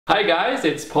Hi guys,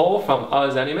 it's Paul from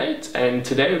Ozanimate, and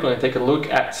today we're going to take a look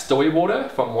at Storyboarder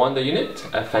from Wonder Unit,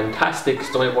 a fantastic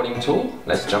storyboarding tool.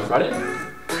 Let's jump right in.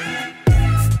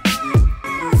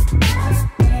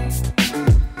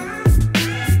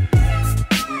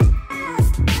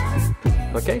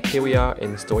 Okay, here we are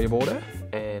in Storyboarder,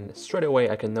 and straight away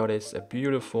I can notice a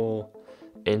beautiful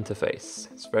interface.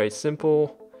 It's very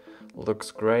simple,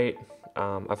 looks great.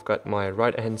 I've got my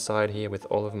right hand side here with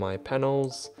all of my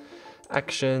panels,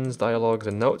 actions, dialogues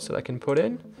and notes that I can put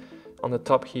in. On the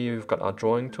top here we've got our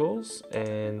drawing tools,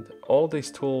 and all these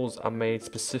tools are made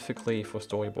specifically for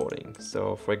storyboarding.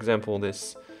 So for example,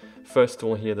 this first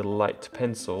tool here, the light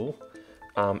pencil,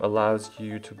 allows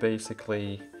you to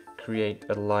basically create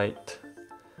a light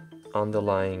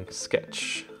underlying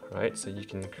sketch, right? So you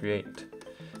can create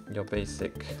your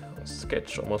basic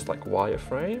sketch almost like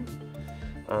wireframe,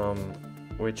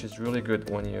 which is really good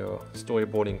when you're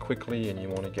storyboarding quickly and you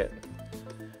want to get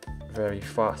very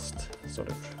fast sort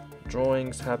of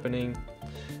drawings happening,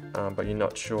 but you're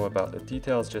not sure about the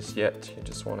details just yet. You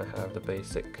just want to have the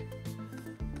basic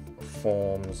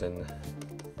forms and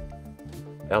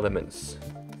elements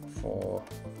for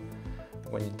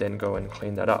when you then go and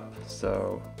clean that up.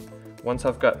 So once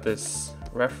I've got this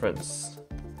reference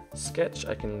sketch,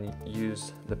 I can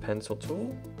use the pencil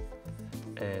tool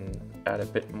and add a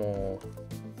bit more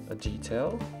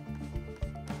detail.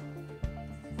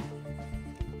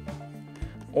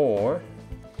 Or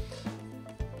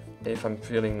if I'm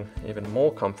feeling even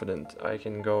more confident, I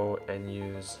can go and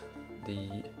use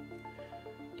the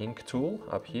ink tool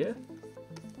up here,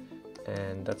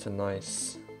 and that's a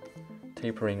nice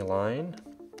tapering line.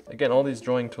 Again, all these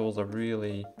drawing tools are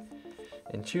really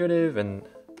intuitive and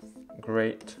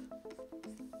great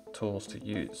tools to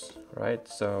use, right?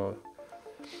 So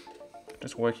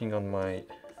just working on my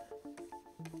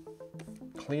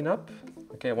cleanup.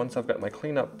 Okay, once I've got my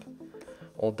cleanup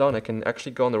all done, I can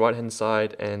actually go on the right hand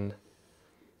side and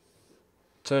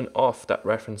turn off that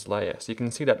reference layer. So you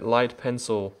can see that light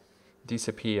pencil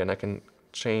disappear, and I can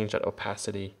change that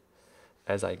opacity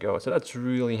as I go. So that's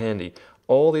really handy.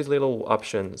 All these little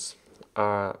options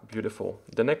are beautiful.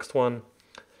 The next one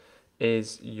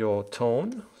is your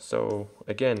tone. So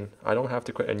again, I don't have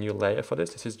to create a new layer for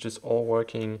this. This is just all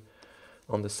working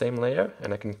on the same layer,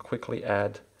 and I can quickly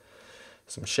add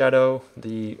some shadow.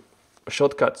 The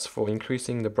shortcuts for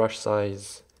increasing the brush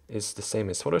size is the same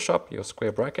as Photoshop, your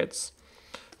square brackets.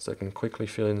 So I can quickly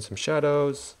fill in some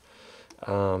shadows,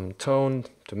 tone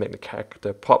to make the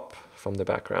character pop from the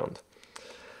background.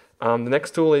 The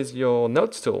next tool is your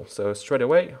notes tool. So straight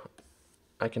away,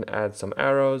 I can add some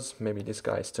arrows. Maybe this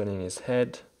guy is turning his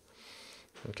head.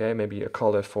 Okay, maybe a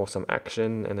color for some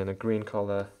action, and then a green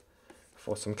color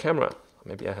for some camera.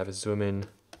 Maybe I have a zoom in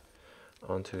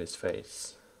onto his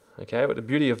face. Okay, but the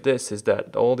beauty of this is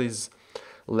that all these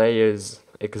layers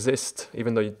exist,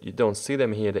 even though you don't see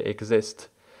them here, they exist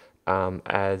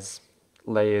as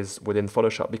layers within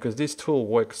Photoshop, because this tool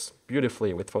works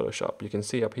beautifully with Photoshop. You can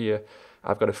see up here,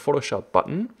 I've got a Photoshop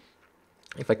button.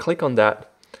 If I click on that,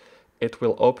 it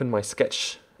will open my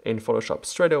sketch in Photoshop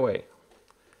straight away.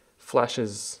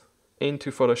 Flashes into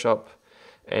Photoshop,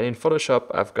 and in Photoshop,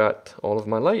 I've got all of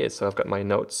my layers. So I've got my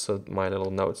notes, so my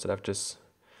little notes that I've just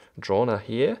drawn are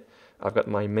here. I've got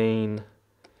my main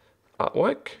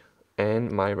artwork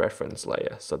and my reference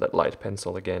layer. So that light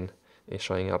pencil again is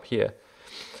showing up here.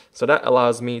 So that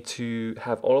allows me to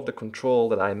have all of the control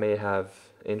that I may have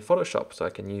in Photoshop. So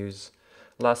I can use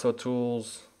lasso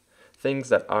tools, things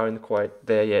that aren't quite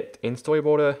there yet in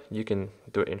Storyboarder, you can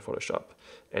do it in Photoshop.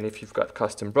 And if you've got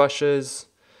custom brushes,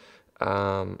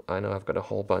 I know I've got a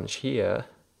whole bunch here.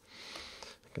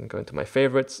 I can go into my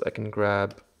favorites. I can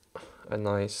grab a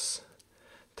nice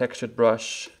textured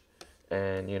brush,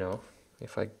 and you know,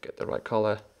 if I get the right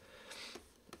color,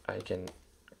 I can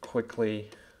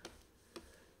quickly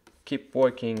keep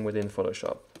working within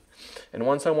Photoshop. And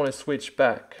once I want to switch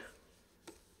back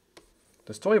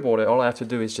to Storyboarder, all I have to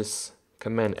do is just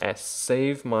Command S,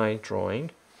 save my drawing,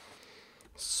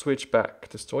 switch back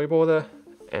to Storyboarder,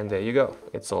 and there you go,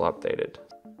 it's all updated.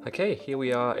 Okay, here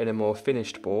we are in a more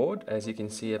finished board. As you can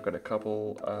see, I've got a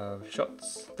couple of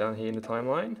shots down here in the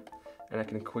timeline, and I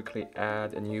can quickly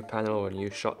add a new panel or a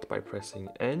new shot by pressing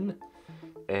N,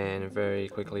 and very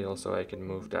quickly also I can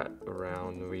move that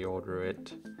around, reorder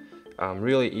it.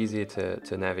 Really easy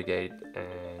to navigate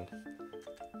and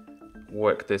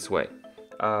work this way.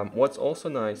 What's also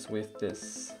nice with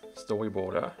this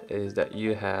Storyboarder is that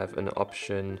you have an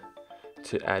option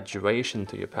to add duration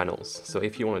to your panels. So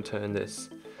if you want to turn this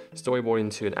storyboard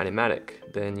into an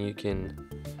animatic, then you can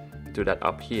do that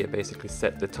up here, basically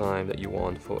set the time that you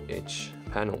want for each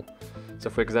panel. So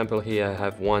for example, here I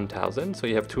have 1000, so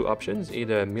you have two options,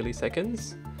 either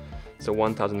milliseconds, so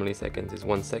 1000 milliseconds is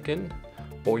 1 second,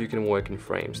 or you can work in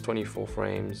frames. 24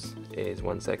 frames is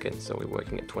 1 second, so we're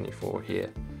working at 24 here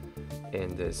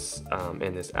in this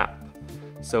app.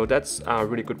 So that's a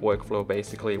really good workflow.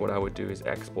 Basically what I would do is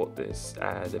export this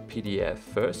as a PDF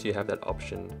first. You have that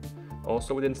option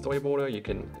also within Storyboarder. You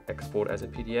can export as a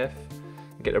PDF,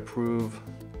 get approved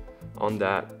on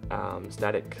that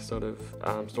static sort of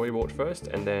storyboard first,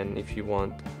 and then if you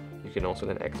want, you can also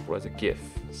then export as a GIF.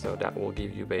 So that will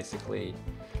give you basically,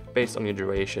 based on your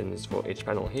durations for each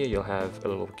panel here, you'll have a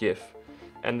little GIF,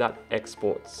 and that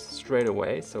exports straight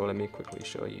away. So let me quickly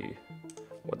show you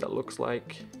what that looks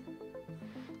like.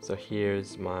 So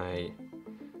here's my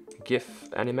GIF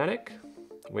animatic,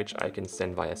 which I can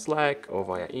send via Slack or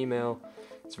via email.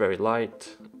 It's very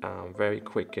light, very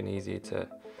quick and easy to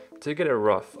get a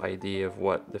rough idea of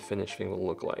what the finished thing will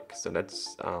look like. So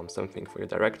that's something for your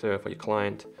director, for your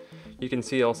client. You can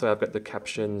see also I've got the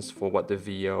captions for what the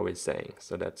VO is saying.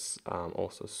 So that's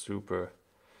also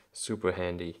super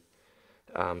handy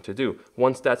to do.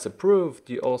 Once that's approved,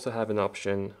 you also have an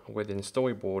option within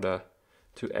Storyboarder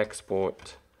to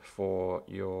export for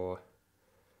your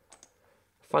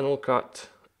Final Cut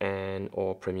and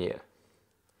or Premiere.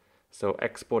 So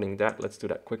exporting that, let's do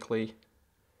that quickly.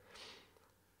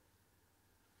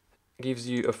 Gives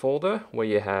you a folder where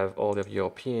you have all of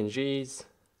your PNGs,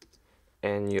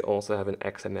 and you also have an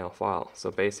XML file.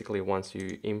 So basically once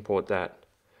you import that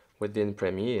within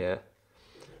Premiere,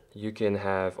 you can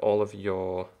have all of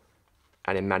your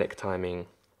animatic timing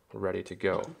ready to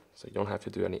go. So you don't have to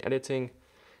do any editing.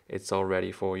 It's all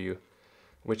ready for you,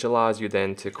 which allows you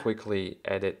then to quickly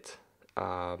edit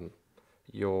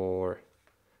your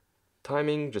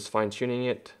timing, just fine-tuning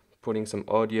it, putting some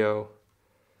audio,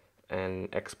 and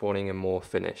exporting a more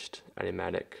finished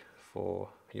animatic for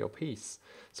your piece.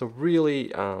 So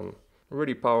really,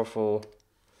 really powerful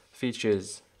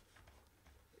features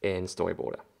in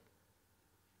Storyboarder.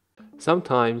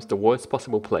 Sometimes the worst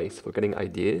possible place for getting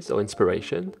ideas or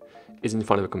inspiration is in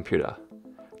front of a computer.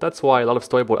 That's why a lot of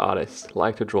storyboard artists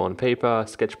like to draw on paper,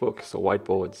 sketchbooks, or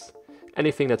whiteboards,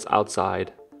 anything that's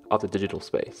outside of the digital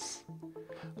space.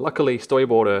 Luckily,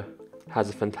 Storyboarder has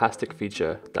a fantastic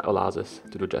feature that allows us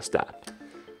to do just that.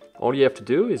 All you have to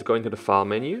do is go into the File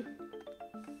menu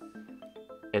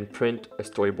and print a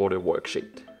Storyboarder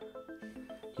worksheet.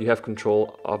 You have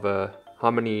control over how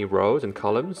many rows and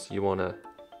columns you want to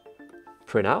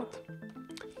print out.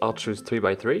 I'll choose 3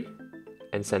 by 3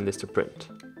 and send this to print.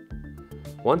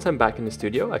 Once I'm back in the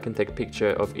studio, I can take a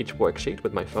picture of each worksheet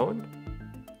with my phone,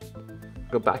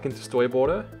 go back into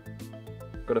Storyboarder,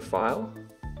 go to File,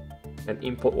 and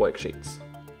import worksheets.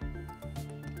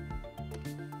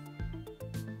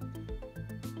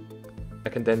 I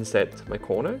can then set my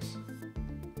corners,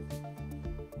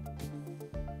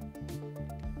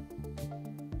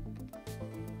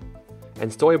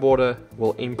 and Storyboarder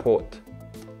will import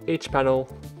each panel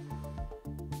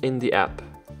in the app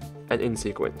and in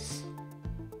sequence.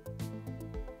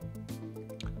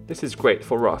 This is great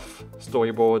for rough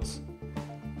storyboards.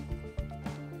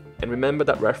 And remember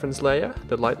that reference layer,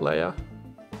 the light layer?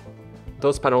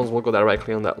 Those panels will go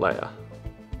directly on that layer.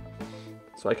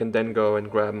 So I can then go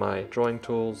and grab my drawing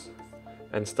tools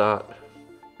and start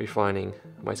refining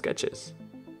my sketches.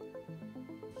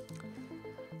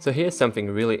 So here's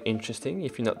something really interesting.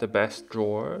 If you're not the best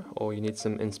drawer or you need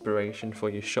some inspiration for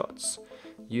your shots,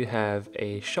 you have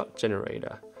a shot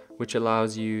generator, which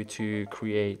allows you to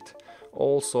create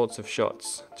all sorts of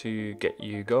shots to get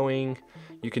you going.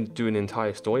 You can do an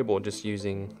entire storyboard just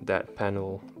using that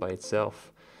panel by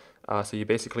itself. So you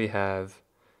basically have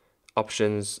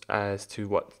options as to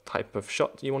what type of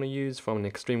shot you want to use, from an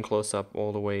extreme close-up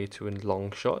all the way to a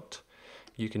long shot.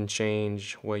 You can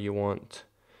change where you want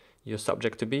your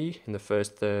subject to be, in the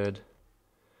first third,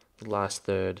 the last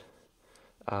third.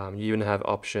 You even have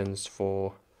options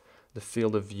for the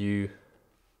field of view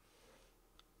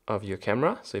of your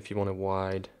camera. So if you want a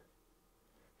wide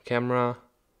camera,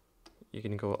 you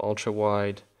can go ultra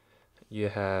wide. You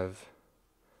have,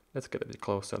 let's get a bit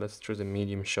closer, let's choose a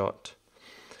medium shot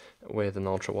with an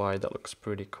ultra wide. That looks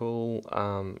pretty cool.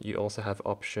 You also have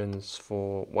options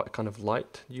for what kind of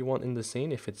light you want in the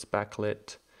scene, if it's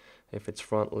backlit, if it's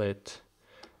front lit,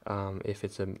 if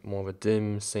it's a more of a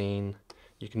dim scene.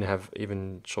 You can have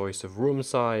even choice of room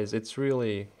size. It's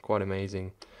really quite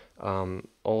amazing.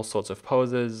 All sorts of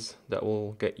poses that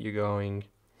will get you going.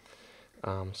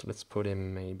 So let's put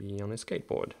him maybe on a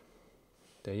skateboard.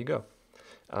 There you go.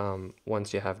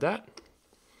 Once you have that,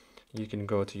 you can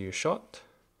go to your shot.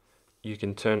 You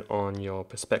can turn on your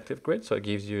perspective grid, so it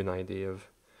gives you an idea of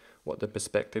what the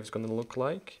perspective is going to look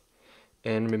like.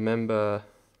 And remember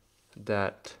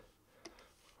that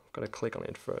I've got to click on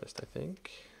it first, I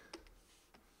think.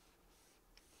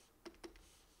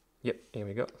 Yep, here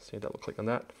we go. So you double click on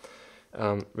that.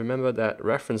 Remember that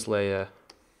reference layer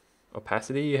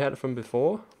opacity you had from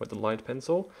before with the light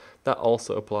pencil, that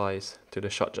also applies to the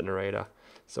shot generator.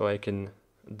 So I can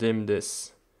dim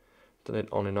this, turn it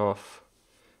on and off,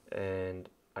 and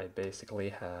I basically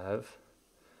have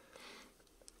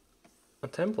a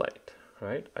template,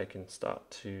 right? I can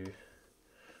start to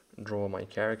draw my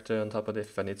character on top of it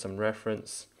if I need some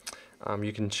reference.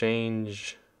 You can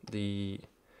change the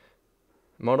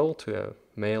model to a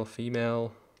male,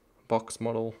 female. Box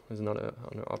model is another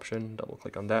option. Double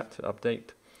click on that to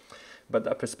update. But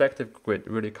that perspective grid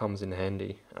really comes in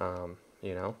handy.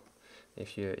 You know,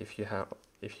 if you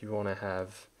want to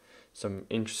have some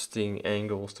interesting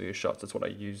angles to your shots, that's what I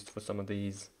used for some of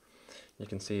these. You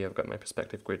can see I've got my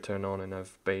perspective grid turned on, and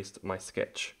I've based my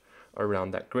sketch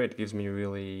around that grid. It gives me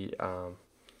really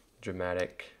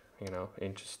dramatic, you know,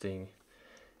 interesting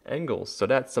angles. So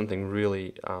that's something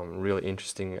really really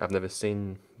interesting I've never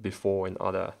seen before in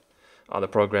other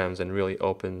programs, and really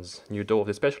opens new doors,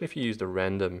 especially if you use the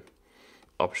random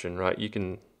option, right? You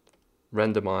can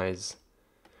randomize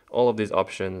all of these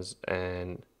options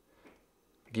and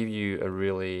give you a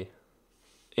really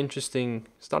interesting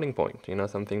starting point, you know,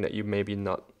 something that you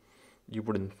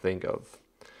wouldn't think of.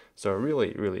 So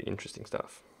really interesting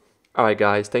stuff. Alright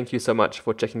guys, thank you so much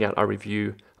for checking out our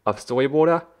review of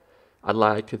Storyboarder. I'd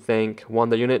like to thank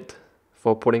Wonder Unit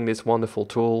for putting this wonderful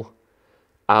tool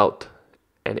out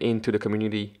and into the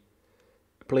community.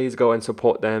 Please go and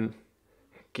support them,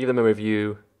 give them a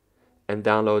review, and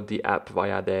download the app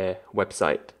via their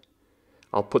website.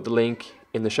 I'll put the link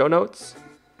in the show notes.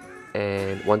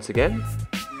 And once again,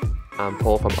 I'm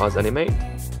Paul from Ozanimate,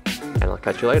 and I'll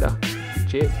catch you later.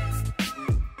 Cheers.